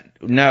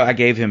 I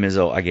gave him his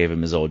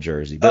old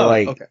jersey.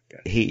 But okay.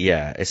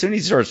 As soon as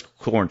he starts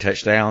scoring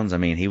touchdowns, I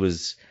mean, he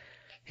was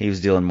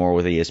dealing more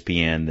with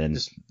ESPN than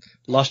just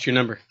lost your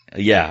number.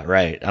 Yeah,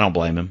 right. I don't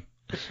blame him.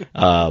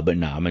 But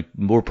no, I mean,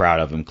 we're proud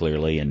of him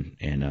clearly,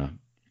 and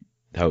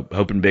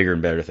hoping bigger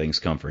and better things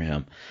come for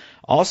him.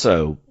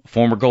 Also,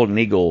 former Golden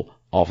Eagle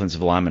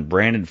offensive lineman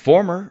Brandon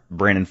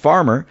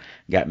Farmer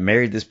got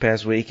married this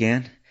past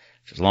weekend.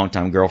 His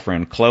longtime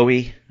girlfriend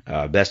Chloe.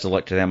 Best of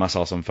luck to them. I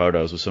saw some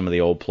photos with some of the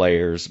old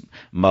players.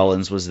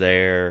 Mullins was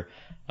there.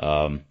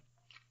 Some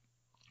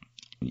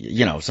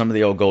of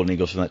the old Golden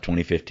Eagles from that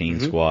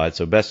 2015 squad.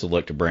 So best of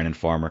luck to Brandon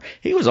Farmer.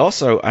 He was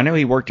also, I know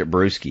he worked at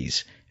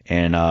Brewski's,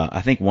 and I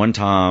think one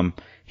time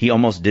he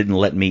almost didn't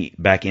let me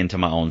back into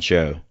my own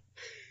show.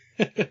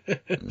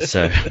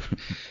 So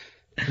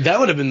that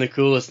would have been the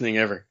coolest thing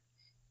ever.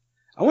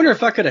 I wonder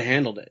if I could have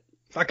handled it.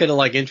 If I could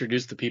have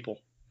introduced the people.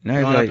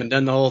 Gone up and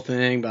done the whole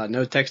thing about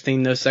no texting,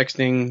 no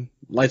sexting,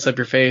 lights up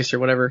your face or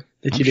whatever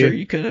that you do. I'm sure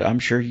you could. I'm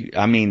sure you.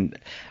 I mean,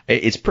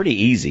 it's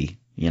pretty easy,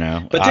 But then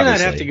obviously I'd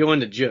have to go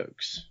into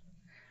jokes,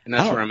 and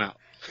that's where I'm out.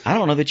 I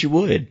don't know that you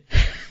would.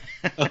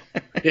 Oh,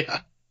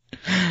 yeah,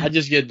 I'd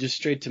just get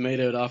straight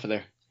tomatoed off of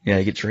there. Yeah,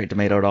 you get straight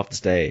tomatoed off the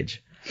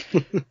stage.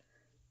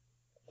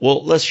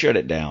 Well, let's shut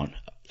it down.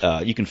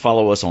 You can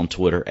follow us on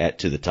Twitter at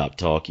To The Top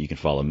Talk. You can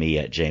follow me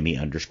at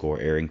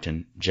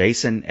Jamie_Arrington.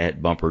 Jason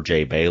at Bumper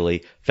J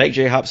Bailey. Fake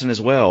J Hobson as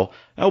well.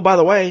 Oh, by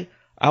the way,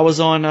 I was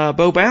on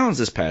Bo Bounds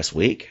this past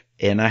week,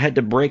 and I had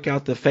to break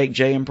out the Fake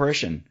J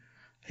impression.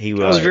 That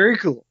was very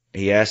cool.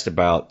 He asked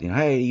about,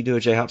 hey, you do a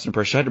J Hobson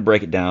impression. I had to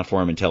break it down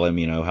for him and tell him,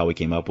 how we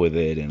came up with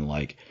it and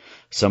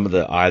some of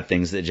the odd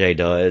things that Jay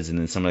does, and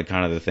then some of the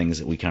kind of the things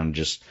that we kind of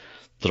just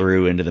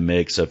threw into the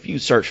mix. So if you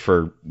search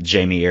for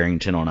Jamie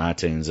Arrington on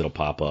iTunes, it'll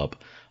pop up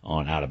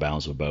on Out of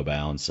Bounds with Bo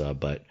Bounds.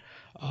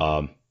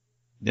 Cool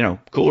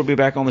to be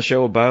back on the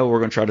show with Bo. We're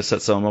going to try to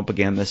set something up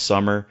again this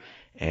summer.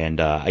 And,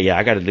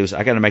 I got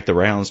to make the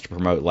rounds to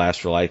promote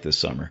Last for Life this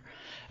summer.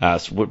 By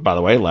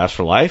the way, Last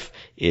for Life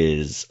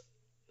is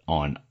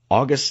on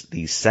August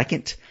the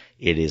 2nd.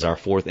 It is our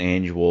 4th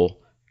annual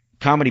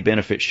comedy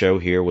benefit show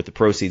here with the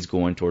proceeds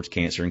going towards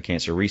cancer and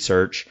cancer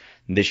research.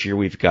 And this year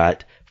we've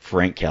got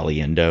Frank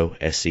Caliendo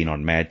as seen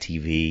on Mad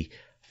TV,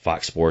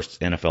 Fox Sports,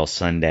 NFL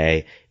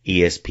Sunday,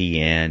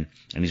 ESPN,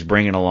 and he's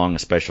bringing along a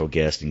special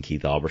guest in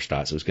Keith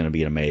Alberstadt. So it's going to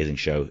be an amazing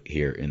show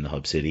here in the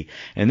Hub City.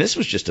 And this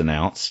was just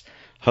announced.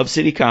 Hub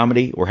City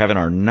Comedy, we're having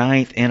our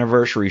 9th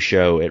anniversary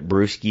show at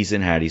Brewski's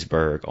in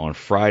Hattiesburg on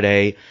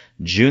Friday,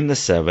 June the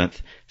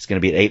 7th. It's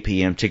going to be at 8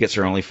 p.m. Tickets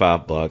are only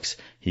 $5.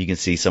 You can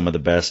see some of the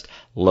best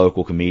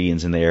local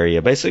comedians in the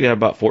area. Basically,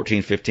 about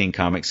 14, 15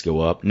 comics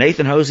go up.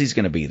 Nathan Hosey's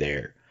going to be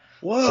there.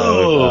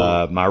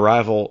 Whoa! So, my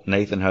rival,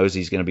 Nathan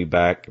Hosey's going to be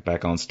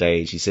back on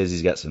stage. He says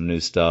he's got some new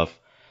stuff.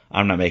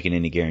 I'm not making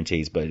any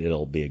guarantees, but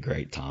it'll be a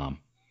great time.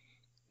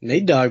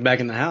 Nate Dogg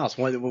back in the house.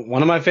 One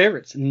of my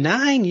favorites.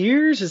 9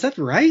 years? Is that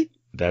right?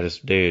 That is,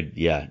 dude,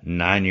 yeah.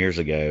 9 years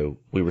ago,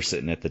 we were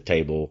sitting at the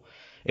table.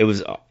 It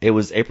was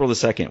April the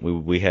 2nd.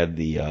 We had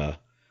the,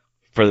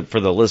 for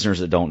the listeners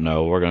that don't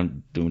know, we're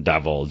going to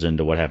divulge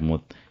into what happened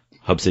with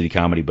Hub City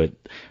Comedy, but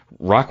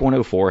Rock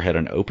 104 had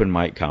an open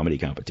mic comedy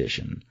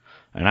competition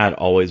And I'd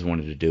always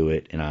wanted to do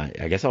it, and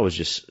I guess I was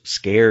just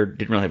scared,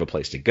 didn't really have a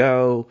place to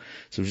go.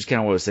 So it was just kind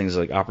of one of those things,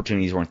 like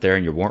opportunities weren't there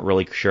and you weren't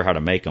really sure how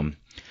to make them.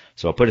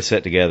 So I put a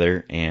set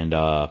together, and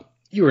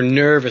You were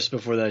nervous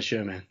before that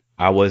show, man.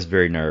 I was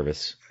very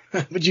nervous.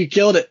 But you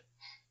killed it.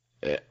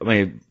 I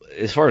mean,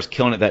 as far as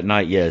killing it that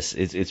night, yes,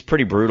 it's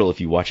pretty brutal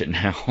if you watch it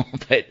now.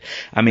 But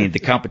I mean, the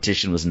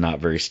competition was not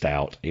very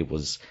stout. It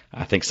was,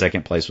 I think,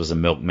 second place was a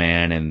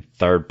milkman, and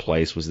third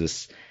place was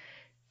this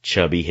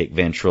chubby hick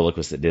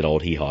ventriloquist that did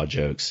old hee-haw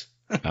jokes.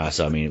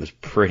 So I mean, it was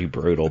pretty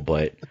brutal,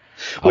 but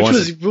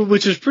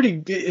which was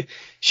pretty.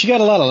 She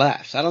got a lot of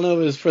laughs. I don't know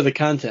if it was for the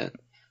content,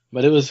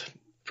 but it was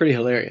pretty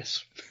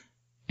hilarious.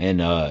 And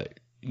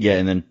yeah,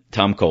 and then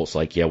Tom Colt's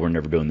like, yeah, we're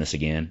never doing this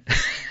again.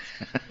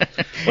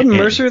 Wasn't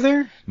Mercer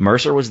there?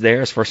 Mercer was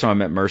there. It's the first time I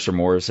met Mercer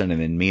Morrison,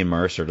 and then me and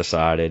Mercer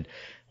decided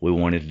we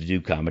wanted to do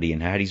comedy in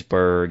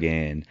Hattiesburg,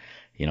 and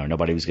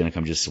nobody was going to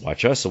come just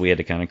watch us, so we had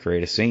to kind of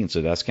create a scene.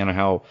 So that's kind of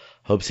how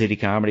Hope City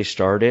Comedy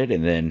started,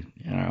 and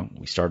then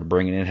we started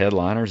bringing in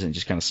headliners, and it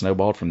just kind of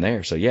snowballed from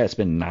there. So yeah, it's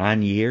been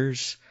 9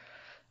 years,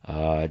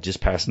 just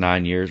past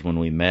 9 years when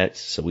we met.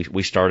 So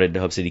we started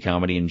Hope City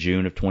Comedy in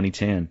June of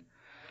 2010.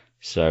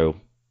 So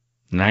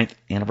 9th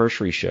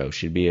anniversary show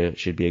should be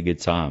a good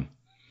time.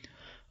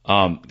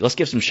 Let's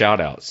give some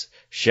shout outs.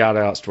 Shout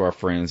outs to our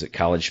friends at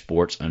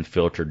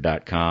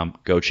collegesportsunfiltered.com.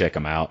 Go check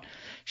them out.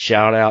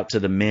 Shout out to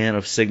the men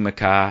of Sigma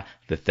Chi,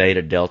 the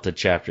Theta Delta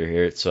chapter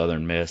here at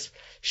Southern Miss.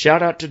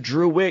 Shout out to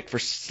Drew Wick for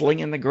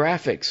slinging the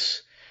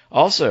graphics.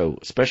 Also,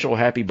 special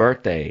happy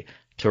birthday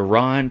to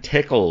Ron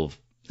Tickleve.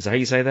 Is that how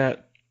you say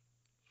that?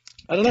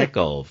 I don't know.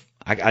 Tickleve.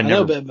 I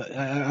know, but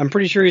I'm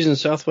pretty sure he's in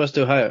Southwest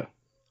Ohio.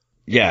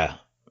 Yeah.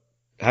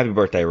 Happy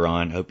birthday,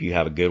 Ron. Hope you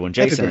have a good one.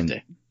 Jason, happy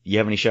birthday. You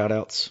have any shout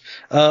outs?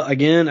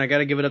 Again, I got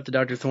to give it up to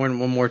Dr. Thorne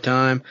one more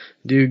time.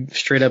 Dude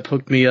straight up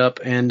hooked me up.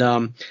 And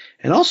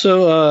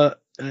also,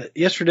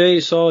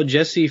 yesterday saw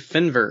Jesse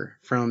Fenver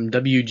from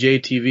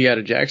WJTV out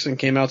of Jackson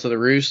came out to the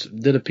Roost,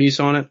 did a piece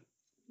on it.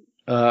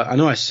 I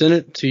know I sent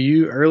it to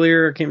you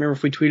earlier. I can't remember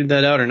if we tweeted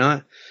that out or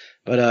not,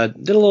 but,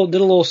 did a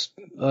little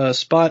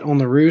spot on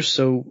the Roost.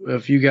 So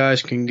if you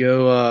guys can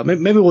go,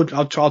 maybe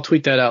I'll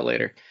tweet that out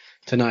later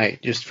tonight,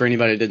 just for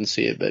anybody that didn't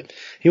see it. But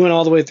he went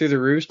all the way through the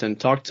Roost and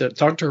talked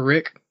to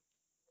Rick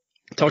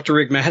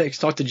Maddox,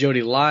 talked to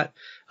Jody Lott,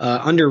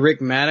 under Rick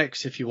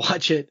Maddox, if you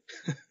watch it,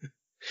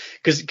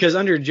 cause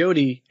under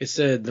Jody, it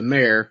said the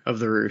mayor of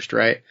the Roost,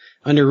 right?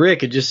 Under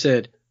Rick, it just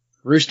said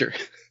Rooster,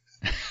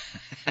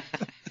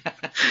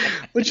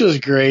 which was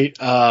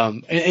great.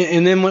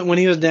 And then when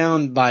he was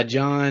down by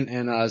John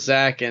and,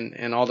 Zach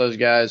and all those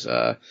guys,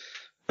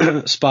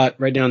 spot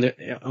right down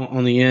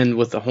on the end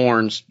with the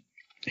horns,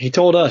 he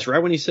told us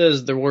right when he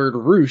says the word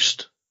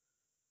roost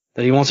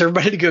that he wants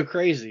everybody to go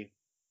crazy.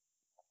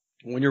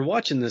 When you're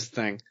watching this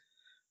thing,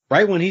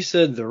 right when he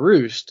said the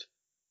roost,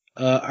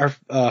 our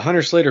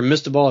Hunter Slater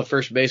missed the ball at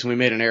first base and we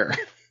made an error.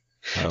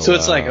 So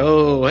it's like,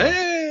 oh,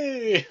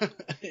 hey,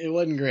 it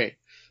wasn't great.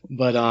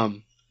 But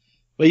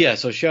yeah,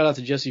 so shout out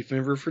to Jesse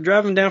Fenver for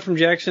driving down from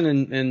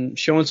Jackson and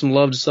showing some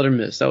love to Southern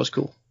Miss. That was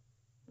cool.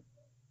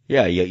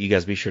 Yeah, you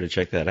guys be sure to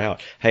check that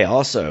out. Hey,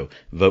 also,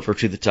 vote for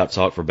To the Top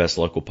Talk for Best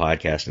Local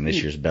Podcast in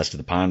this year's Best of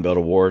the Pine Belt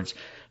Awards.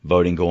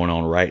 Voting going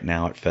on right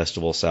now at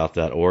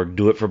festivalsouth.org.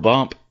 Do it for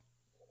Bump.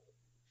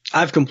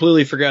 I've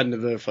completely forgotten to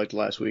vote for like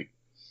last week.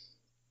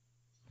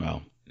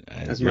 Well,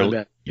 that's my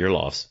bad. Your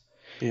loss.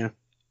 Yeah.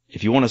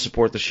 If you want to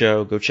support the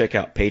show, go check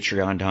out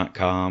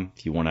patreon.com.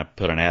 If you want to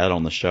put an ad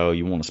on the show,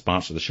 you want to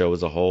sponsor the show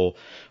as a whole,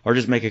 or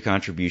just make a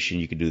contribution,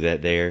 you can do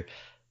that there.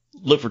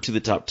 Look for To the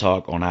Top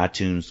Talk on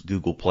iTunes,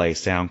 Google Play,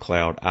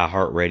 SoundCloud,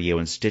 iHeartRadio,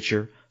 and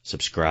Stitcher.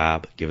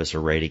 Subscribe, give us a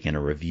rating and a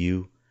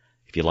review.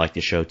 If you like the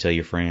show, tell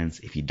your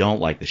friends. If you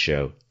don't like the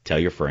show, tell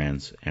your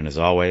friends. And as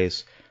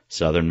always,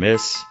 Southern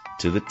Miss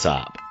to the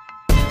top.